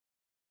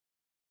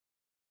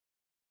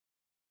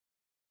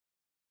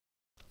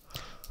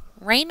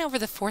Rain over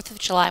the 4th of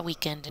July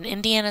weekend in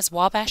Indiana's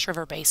Wabash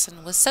River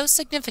Basin was so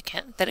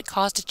significant that it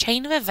caused a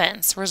chain of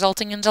events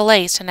resulting in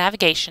delays to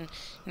navigation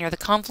near the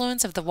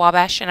confluence of the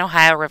Wabash and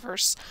Ohio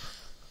rivers.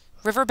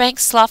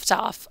 Riverbanks sloughed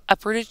off,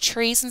 uprooted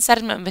trees and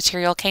sediment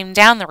material came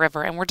down the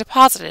river and were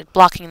deposited,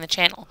 blocking the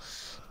channel.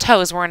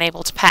 Tows were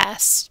unable to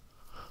pass.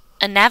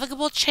 A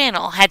navigable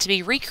channel had to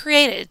be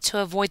recreated to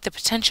avoid the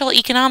potential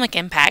economic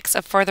impacts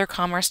of further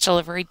commerce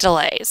delivery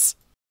delays.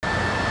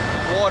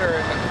 Water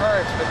and the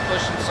current's been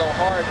pushing so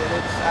hard that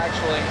it's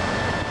actually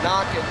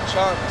knocking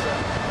chunks of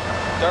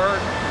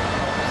dirt.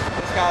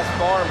 This guy's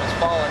farm is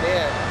falling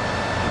in.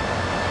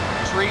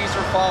 Trees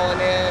are falling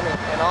in,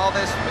 and all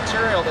this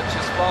material that's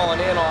just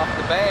falling in off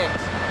the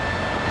banks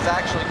is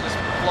actually just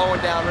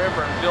flowing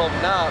downriver and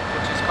building up,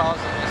 which is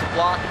causing this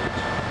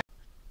blockage.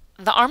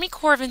 The Army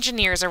Corps of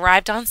Engineers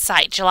arrived on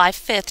site July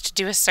 5th to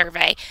do a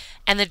survey,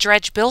 and the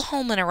dredge Bill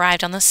Holman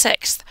arrived on the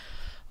 6th.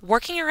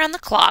 Working around the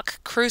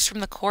clock, crews from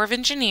the Corps of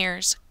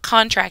Engineers,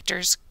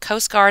 contractors,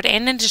 Coast Guard,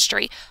 and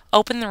industry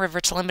opened the river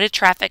to limited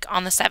traffic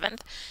on the 7th.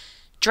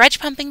 Dredge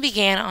pumping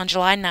began on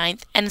July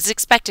 9th and is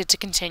expected to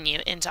continue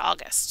into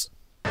August.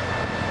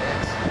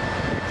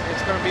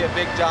 It's going to be a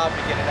big job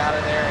to get it out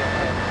of there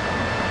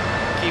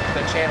and keep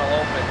the channel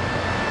open.